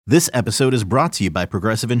This episode is brought to you by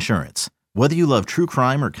Progressive Insurance. Whether you love true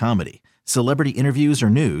crime or comedy, celebrity interviews or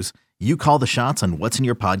news, you call the shots on what's in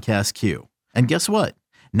your podcast queue. And guess what?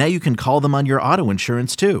 Now you can call them on your auto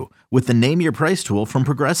insurance too with the Name Your Price tool from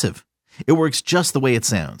Progressive. It works just the way it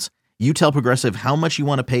sounds. You tell Progressive how much you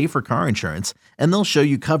want to pay for car insurance, and they'll show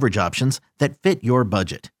you coverage options that fit your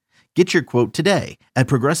budget. Get your quote today at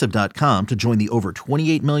Progressive.com to join the over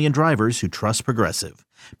 28 million drivers who trust Progressive.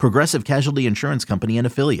 Progressive Casualty Insurance Company and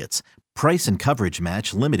Affiliates. Price and coverage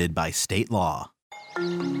match limited by state law.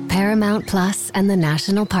 Paramount Plus and the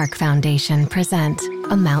National Park Foundation present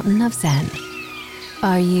A Mountain of Zen.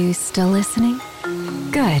 Are you still listening?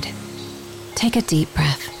 Good. Take a deep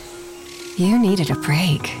breath. You needed a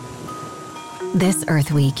break. This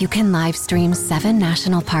Earth Week, you can live stream 7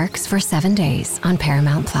 national parks for 7 days on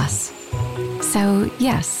Paramount Plus. So,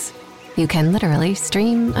 yes, you can literally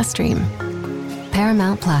stream a stream.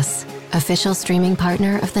 Paramount Plus, official streaming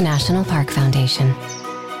partner of the National Park Foundation.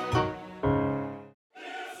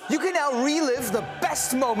 You can now relive the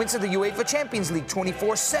best moments of the UEFA Champions League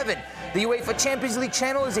 24/7. The UEFA Champions League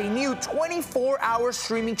channel is a new 24-hour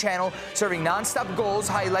streaming channel serving non-stop goals,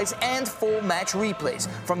 highlights, and full match replays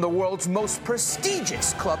from the world's most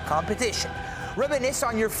prestigious club competition. Reminisce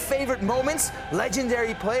on your favorite moments,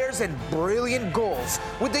 legendary players, and brilliant goals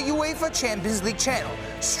with the UEFA Champions League channel,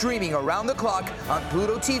 streaming around the clock on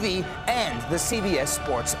Pluto TV and the CBS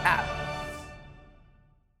Sports app.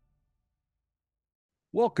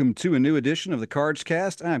 Welcome to a new edition of the Cards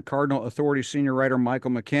Cast. I'm Cardinal Authority senior writer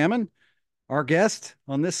Michael McCammon. Our guest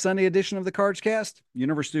on this Sunday edition of the Cards Cast,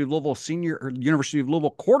 University of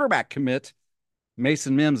Louisville quarterback commit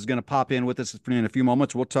Mason Mims is going to pop in with us in a few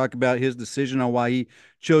moments. We'll talk about his decision on why he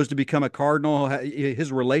chose to become a Cardinal,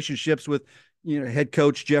 his relationships with head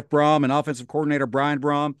coach Jeff Brom and offensive coordinator Brian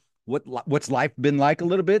Brom, what's life been like a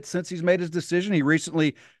little bit since he's made his decision. He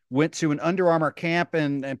recently went to an Under Armour camp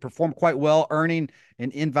and performed quite well, earning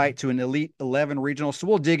an invite to an Elite 11 regional. So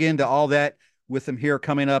we'll dig into all that with him here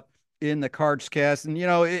coming up in the Cards Cast. And,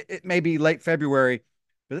 it may be late February,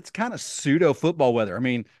 but it's kind of pseudo football weather. I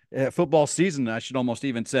mean, football season, I should almost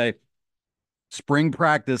even say spring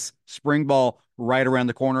practice, spring ball right around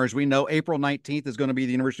the corner. As we know, April 19th is going to be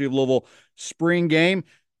the University of Louisville spring game.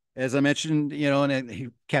 As I mentioned,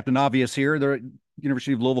 and Captain Obvious here, the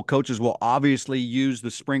University of Louisville coaches will obviously use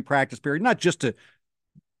the spring practice period, not just to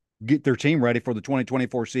get their team ready for the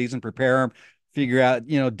 2024 season, prepare them, figure out,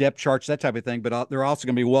 depth charts, that type of thing. But they're also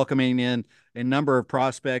going to be welcoming in a number of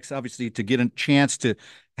prospects, obviously, to get a chance to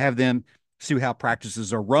have them see how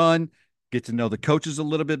practices are run, get to know the coaches a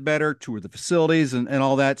little bit better, tour the facilities and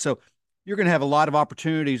all that. So you're going to have a lot of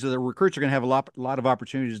opportunities. The recruits are going to have a lot of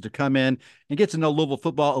opportunities to come in and get to know Louisville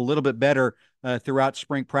football a little bit better throughout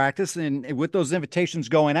spring practice. And with those invitations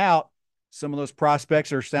going out, some of those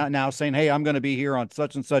prospects are now saying, hey, I'm going to be here on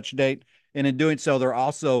such and such date. And in doing so, they're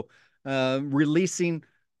also releasing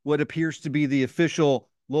what appears to be the official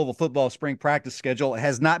Louisville football spring practice schedule. It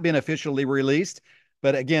has not been officially released.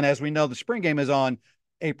 But again, as we know, the spring game is on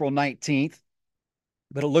April 19th.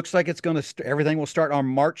 But it looks like it's going to everything will start on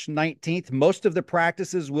March 19th. Most of the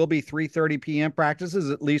practices will be 3:30 p.m. practices,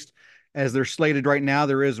 at least as they're slated right now.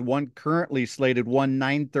 There is one currently slated,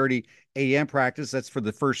 9:30 a.m. practice. That's for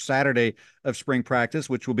the first Saturday of spring practice,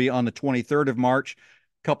 which will be on the 23rd of March.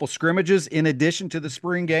 Couple scrimmages in addition to the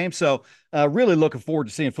spring game. So really looking forward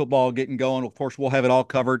to seeing football getting going. Of course, we'll have it all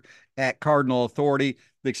covered at Cardinal Authority.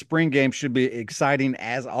 The spring game should be exciting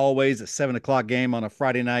as always, a 7:00 game on a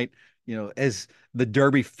Friday night, as the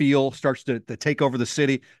Derby feel starts to take over the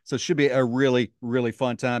city. So it should be a really, really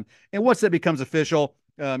fun time. And once that becomes official,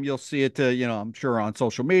 you'll see it, I'm sure on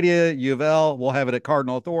social media, U of L, we'll have it at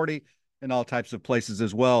Cardinal Authority and all types of places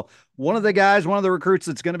as well. One of the recruits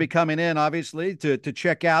that's going to be coming in, obviously, to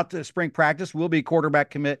check out spring practice will be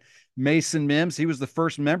quarterback commit Mason Mims. He was the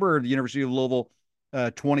first member of the University of Louisville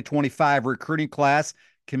 2025 recruiting class,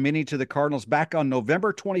 committing to the Cardinals back on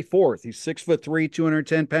November 24th. He's 6'3",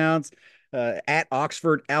 210 pounds, at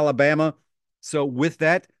Oxford, Alabama. So with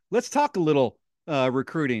that, let's talk a little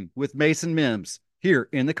recruiting with Mason Mims here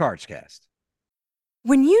in the Cards Cast.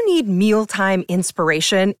 When you need mealtime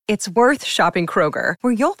inspiration, it's worth shopping Kroger,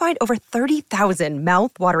 where you'll find over 30,000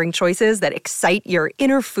 mouth-watering choices that excite your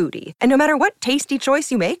inner foodie. And no matter what tasty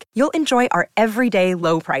choice you make, you'll enjoy our everyday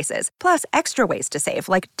low prices, plus extra ways to save,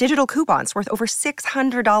 like digital coupons worth over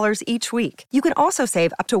 $600 each week. You can also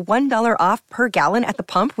save up to $1 off per gallon at the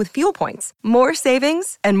pump with fuel points. More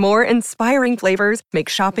savings and more inspiring flavors make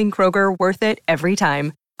shopping Kroger worth it every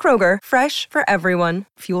time. Kroger, fresh for everyone.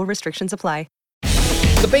 Fuel restrictions apply.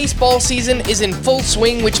 The baseball season is in full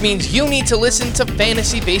swing, which means you need to listen to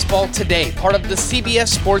Fantasy Baseball Today, part of the CBS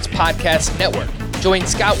Sports Podcast Network. Join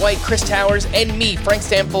Scott White, Chris Towers, and me, Frank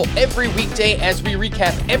Stample, every weekday as we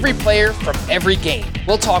recap every player from every game.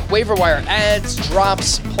 We'll talk waiver wire ads,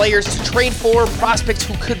 drops, players to trade for, prospects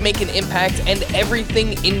who could make an impact, and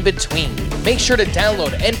everything in between. Make sure to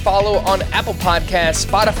download and follow on Apple Podcasts,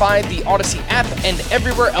 Spotify, the Odyssey app, and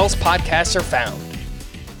everywhere else podcasts are found.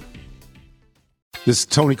 This is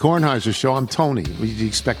Tony Kornheiser's show. I'm Tony. You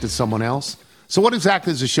expected someone else? So what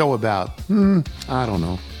exactly is the show about? I don't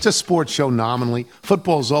know. It's a sports show nominally.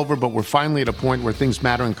 Football's over, but we're finally at a point where things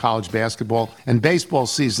matter in college basketball, and baseball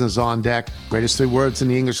season is on deck. Greatest three words in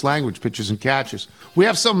the English language, pitchers and catchers. We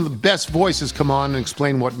have some of the best voices come on and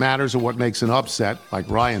explain what matters or what makes an upset, like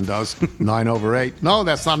Ryan does, 9/8. No,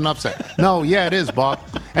 that's not an upset. No, yeah, it is, Bob.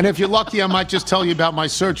 And if you're lucky, I might just tell you about my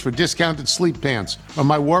search for discounted sleep pants or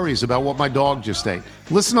my worries about what my dog just ate.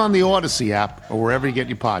 Listen on the Odyssey app or wherever you get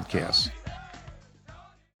your podcasts.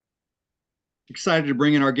 Excited to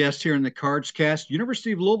bring in our guest here in the Cards Cast,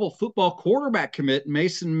 University of Louisville football quarterback commit,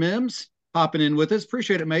 Mason Mims, hopping in with us.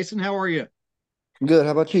 Appreciate it, Mason. How are you? Good.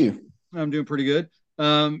 How about you? I'm doing pretty good.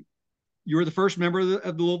 You were the first member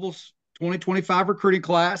of the Louisville's 2025 recruiting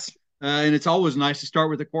class, and it's always nice to start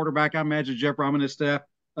with the quarterback. I imagine Jeff Rahman and his staff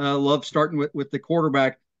love starting with the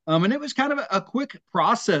quarterback. And it was kind of a quick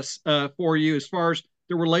process for you as far as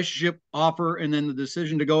the relationship offer and then the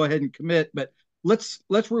decision to go ahead and commit. But let's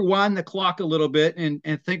rewind the clock a little bit and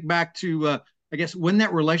think back to, I guess, when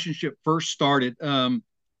that relationship first started.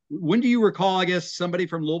 When do you recall, I guess, somebody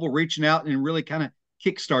from Louisville reaching out and really kind of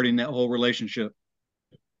kickstarting that whole relationship?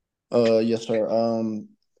 Yes, sir.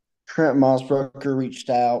 Trent Mossbroker reached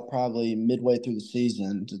out probably midway through the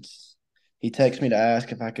season. He texted me to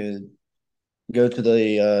ask if I could go to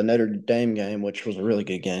the Notre Dame game, which was a really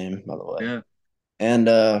good game, by the way. Yeah. And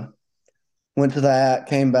went to that,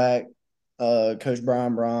 came back. Coach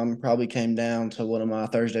Brian Brom probably came down to one of my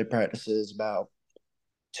Thursday practices about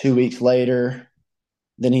 2 weeks later.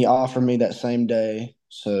 Then he offered me that same day.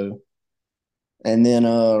 So, and then,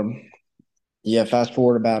 fast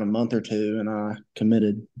forward about a month or two, and I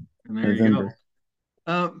committed And there November. you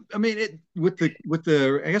go. I mean, with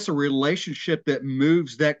the I guess a relationship that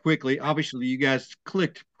moves that quickly. Obviously, you guys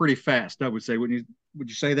clicked pretty fast. I would say. Would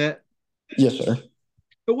you say that? Yes, sir.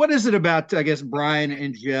 But what is it about, I guess, Brian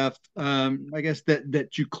and Jeff, I guess, that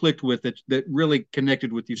you clicked with that really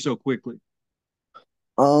connected with you so quickly?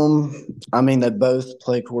 I mean, they both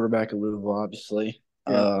play quarterback at Louisville, obviously.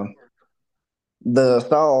 Yeah. The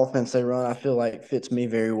style of offense they run, I feel like, fits me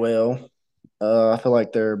very well. I feel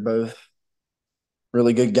like they're both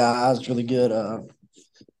really good guys, really good,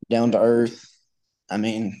 down to earth. I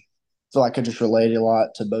mean, I feel like I just related a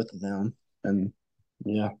lot to both of them, and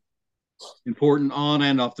yeah. Important on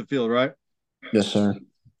and off the field, right? Yes, sir.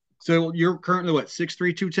 So you're currently what,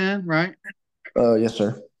 6'3", 210, right? Yes,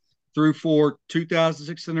 sir. Threw for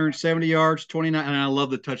 2,670 yards, 29, and I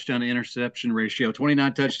love the touchdown to interception ratio.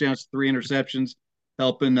 29 touchdowns, 3 interceptions,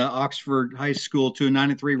 helping Oxford High School to a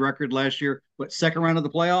 9-3 record last year. What, second round of the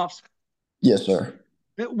playoffs? Yes, sir.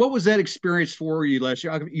 What was that experience for you last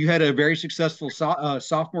year? You had a very successful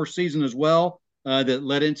sophomore season as well that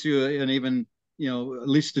led into an even, at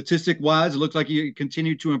least statistic-wise, it looks like you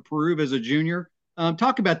continued to improve as a junior.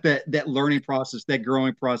 Talk about that learning process, that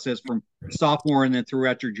growing process from sophomore and then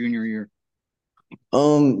throughout your junior year.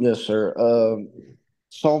 Yes, sir.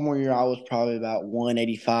 Sophomore year, I was probably about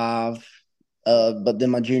 185. But then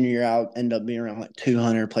my junior year, I ended up being around like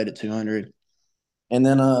 200, played at 200. And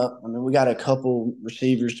then, we got a couple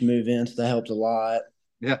receivers to move in, so that helped a lot.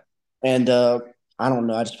 Yeah. And I don't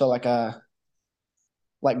know, I just felt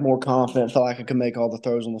like more confident, felt like I could make all the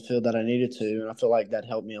throws on the field that I needed to. And I feel like that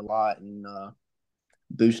helped me a lot and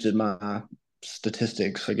boosted my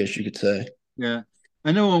statistics, I guess you could say. Yeah.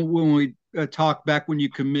 I know when we talked back when you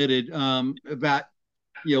committed about,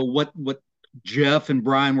 what Jeff and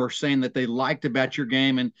Brian were saying that they liked about your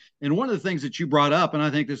game. And one of the things that you brought up, and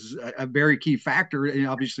I think this is a very key factor, and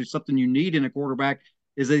obviously something you need in a quarterback,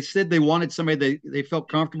 is they said they wanted somebody they felt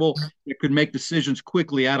comfortable that could make decisions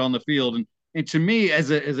quickly out on the field. And to me, as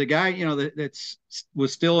a guy, that's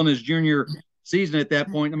was still in his junior season at that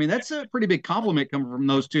point, I mean, that's a pretty big compliment coming from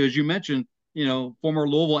those two, as you mentioned, former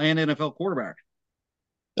Louisville and NFL quarterback.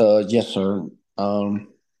 Yes, sir.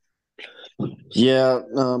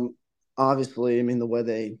 Obviously, I mean, the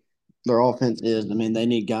way their offense is, I mean, they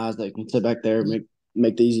need guys that can sit back there,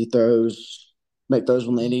 make the easy throws, make those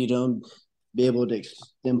when they need them, be able to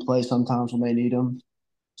extend play sometimes when they need them.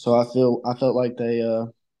 So I felt like they,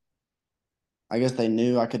 I guess they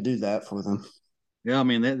knew I could do that for them. Yeah, I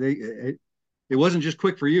mean, it wasn't just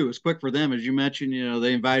quick for you; it was quick for them, as you mentioned.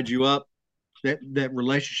 They invited you up. That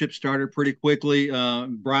relationship started pretty quickly.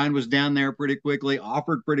 Brian was down there pretty quickly,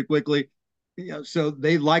 offered pretty quickly. So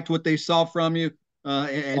they liked what they saw from you,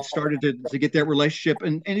 and started to get that relationship.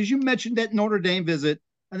 And as you mentioned, that Notre Dame visit,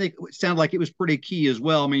 I think it sounded like it was pretty key as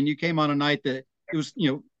well. I mean, you came on a night that it was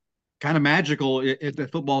kind of magical at the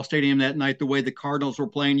football stadium that night. The way the Cardinals were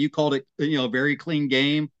playing, you called it a very clean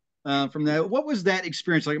game. From that, what was that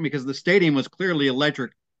experience like? Because the stadium was clearly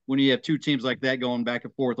electric when you have two teams like that going back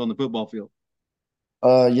and forth on the football field.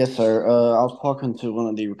 Yes, sir. I was talking to one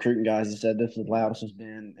of the recruiting guys. He said this is the loudest it's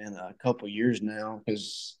been in a couple of years now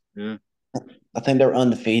because I think they were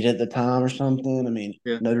undefeated at the time or something. I mean,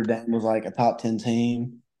 Notre Dame was like a top 10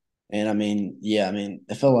 team. And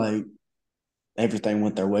it felt like everything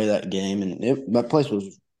went their way that game. And that place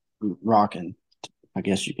was rocking, I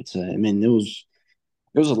guess you could say. I mean, it was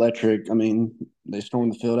electric. I mean, they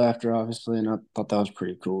stormed the field after, obviously, and I thought that was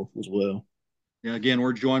pretty cool as well. Yeah, again,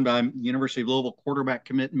 we're joined by University of Louisville quarterback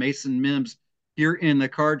commit Mason Mims here in the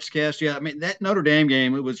Cards Cast. Yeah, I mean, that Notre Dame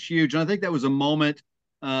game, it was huge. And I think that was a moment.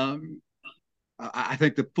 I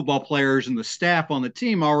think the football players and the staff on the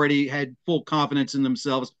team already had full confidence in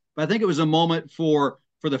themselves. But I think it was a moment for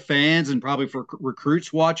the fans and probably for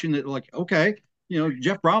recruits watching that, like, okay,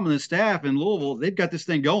 Jeff Brom and the staff in Louisville, they've got this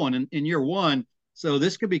thing going in year one. So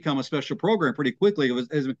this could become a special program pretty quickly.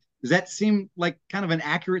 Does that seem like kind of an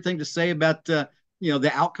accurate thing to say about the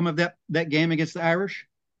outcome of that game against the Irish?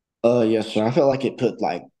 Yes, sir. I felt like it put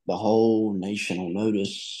like the whole nation on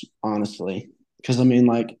notice, honestly. Because I knew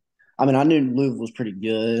Louisville was pretty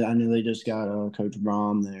good. I knew they just got Coach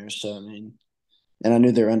Brom there, so and I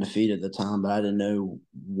knew they were undefeated at the time, but I didn't know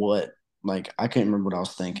what. Like, I can't remember what I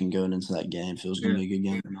was thinking going into that game, if it was going to be a good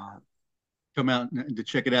game or not. Come out to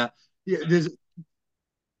check it out. Yeah,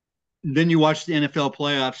 then you watch the NFL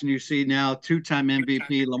playoffs and you see now two-time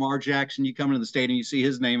MVP Lamar Jackson. You come into the stadium, you see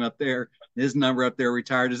his name up there, his number up there,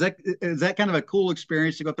 retired. Is that kind of a cool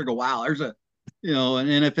experience to go up there and go, wow, there's an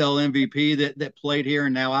NFL MVP that played here,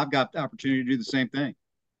 and now I've got the opportunity to do the same thing.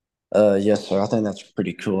 Yes, sir. I think that's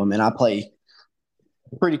pretty cool. I mean, I play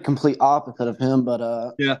pretty complete opposite of him,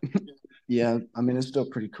 but yeah. I mean, it's still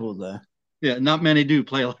pretty cool though. Yeah, not many do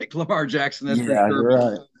play like Lamar Jackson. That's for sure.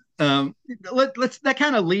 You're right. That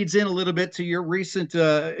kind of leads in a little bit to your recent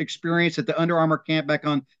experience at the Under Armour camp back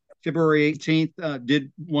on February 18th.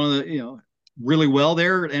 Did one of the really well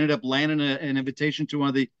there. Ended up landing an invitation to one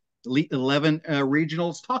of the Elite 11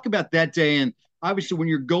 regionals. Talk about that day, and obviously when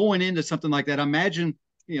you're going into something like that, I imagine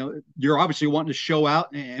you're obviously wanting to show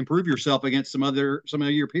out and prove yourself against some of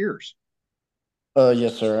your peers.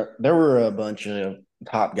 Yes, sir. There were a bunch of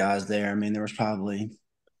top guys there. I mean, there was probably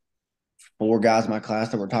 4 guys in my class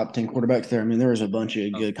that were top 10 quarterbacks there. I mean, there was a bunch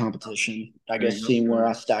of good competition. I guess seeing where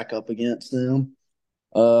I stack up against them.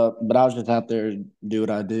 But I was just out there to do what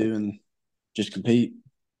I do and just compete.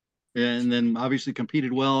 And then obviously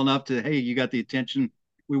competed well enough to, hey, you got the attention.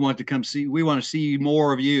 We want to see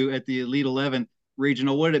more of you at the Elite 11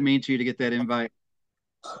 regional. What did it mean to you to get that invite?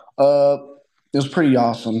 It was pretty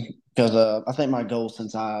awesome because I think my goal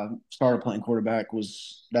since I started playing quarterback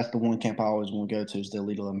that's the one camp I always want to go to is the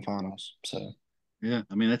Elite 11 finals. So, yeah,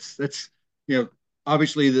 I mean, that's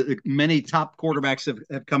obviously the many top quarterbacks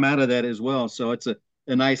have come out of that as well. So it's a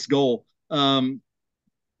nice goal.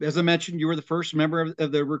 As I mentioned, you were the first member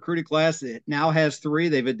of the recruiting class. It now has 3.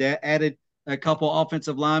 They've added a couple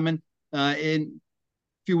offensive linemen. In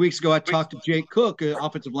a few weeks ago, I talked to Jake Cook, an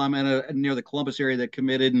offensive lineman near the Columbus area that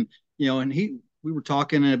committed, and we were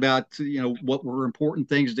talking about what were important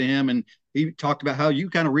things to him, and he talked about how you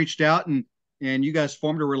kind of reached out and you guys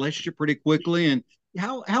formed a relationship pretty quickly. And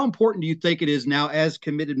how important do you think it is now as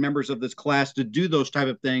committed members of this class to do those type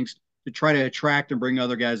of things to try to attract and bring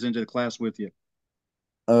other guys into the class with you?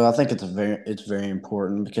 I think it's very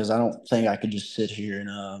important because I don't think I could just sit here and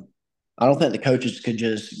I don't think the coaches could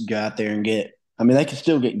just go out there and get. I mean, they can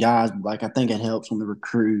still get guys, but like I think it helps when the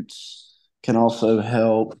recruits can also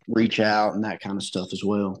help reach out and that kind of stuff as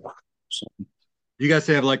well. So, you guys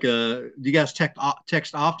have do you guys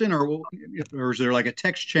text often, or is there like a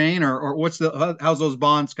text chain, or how's those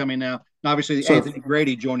bonds coming now? And obviously, Anthony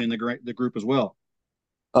Grady joining the group as well.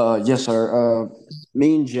 Yes, sir.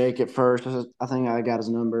 Me and Jake at first, I think I got his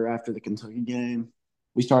number after the Kentucky game.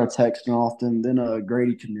 We started texting often. Then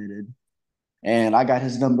Grady committed, and I got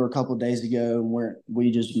his number a couple of days ago, and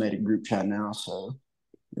we just made a group chat now. So,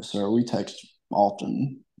 yes, sir, we text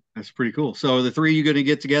often. That's pretty cool. So the 3 of you going to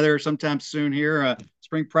get together sometime soon here.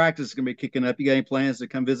 Spring practice is going to be kicking up. You got any plans to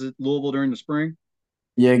come visit Louisville during the spring?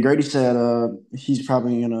 Yeah, Grady said he's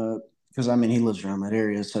probably going to because he lives around that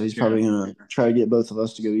area, so he's probably gonna try to get both of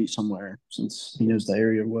us to go eat somewhere since he knows the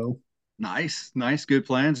area well. Nice, good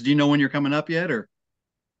plans. Do you know when you're coming up yet, or?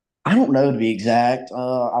 I don't know, to be exact.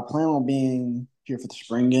 I plan on being here for the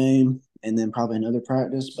spring game and then probably another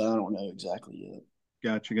practice, but I don't know exactly yet.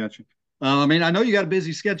 Gotcha. I know you got a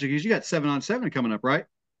busy schedule because you got 7-on-7 coming up, right?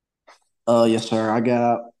 Yes, sir. I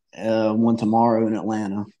got one tomorrow in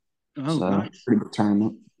Atlanta. Oh, so nice. Pretty big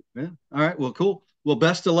tournament. Yeah. All right. Well, cool. Well,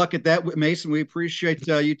 best of luck at that, Mason. We appreciate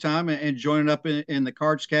you time and joining up in the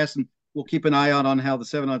Cards Cast, and we'll keep an eye out on how the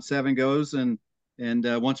 7-on-7 goes. And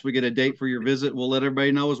once we get a date for your visit, we'll let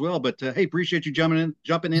everybody know as well. But hey, appreciate you jumping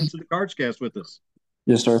into the Cards Cast with us.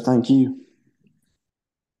 Yes, sir. Thank you.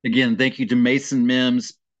 Again, thank you to Mason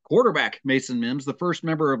Mims, quarterback Mason Mims, the first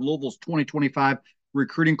member of Louisville's 2025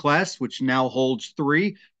 recruiting class, which now holds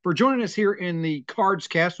 3, for joining us here in the Cards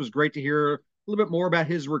Cast. It was great to hear a little bit more about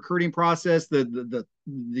his recruiting process, the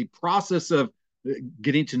process of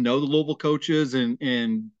getting to know the Louisville coaches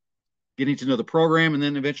and getting to know the program, and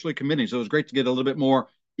then eventually committing. So it was great to get a little bit more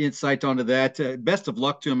insight onto that. Best of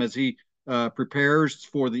luck to him as he prepares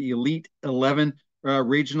for the Elite 11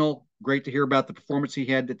 regional. Great to hear about the performance he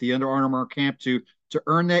had at the Under Armour camp to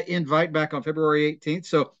earn that invite back on February 18th.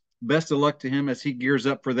 So best of luck to him as he gears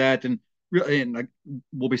up for that. And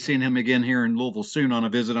we'll be seeing him again here in Louisville soon on a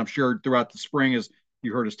visit, I'm sure, throughout the spring, as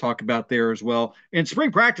you heard us talk about there as well. And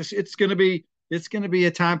spring practice, it's going to be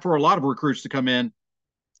a time for a lot of recruits to come in.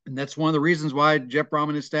 And that's one of the reasons why Jeff Brom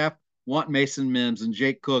and his staff want Mason Mims and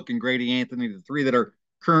Jake Cook and Grady Anthony, the 3 that are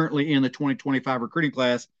currently in the 2025 recruiting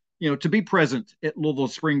class, to be present at Louisville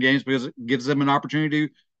spring games, because it gives them an opportunity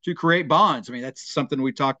to create bonds. That's something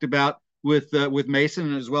we talked about with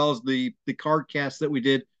Mason, as well as the card cast that we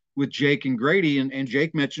did with Jake and Grady, and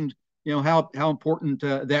Jake mentioned how important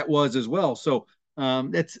that was as well. So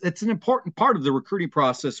it's an important part of the recruiting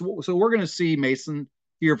process. So we're going to see Mason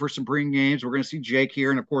here for some spring games. We're going to see Jake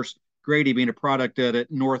here, and of course Grady, being a product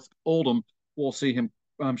at North Oldham, we'll see him,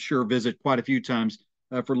 I'm sure, visit quite a few times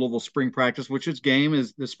for Louisville spring practice, which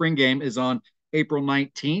the spring game is on April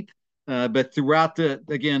 19th. But throughout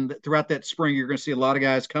that spring, you're going to see a lot of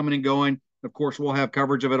guys coming and going. Of course, we'll have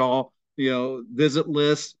coverage of it all, visit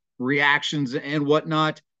lists, reactions, and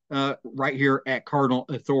whatnot, right here at Cardinal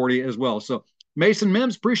Authority as well. So Mason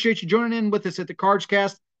Mims, appreciate you joining in with us at the Cards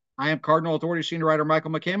Cast. I am Cardinal Authority senior writer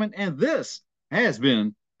Michael McCammon, and this has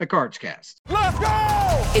been the Cards Cast. Let's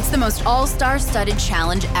go! It's the most all-star studded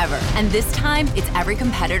challenge ever, and this time it's every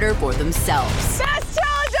competitor for themselves. Best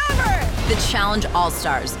challenge ever! The Challenge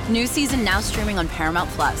All-Stars. New season now streaming on Paramount+.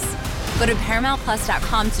 Go to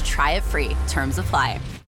ParamountPlus.com to try it free. Terms apply.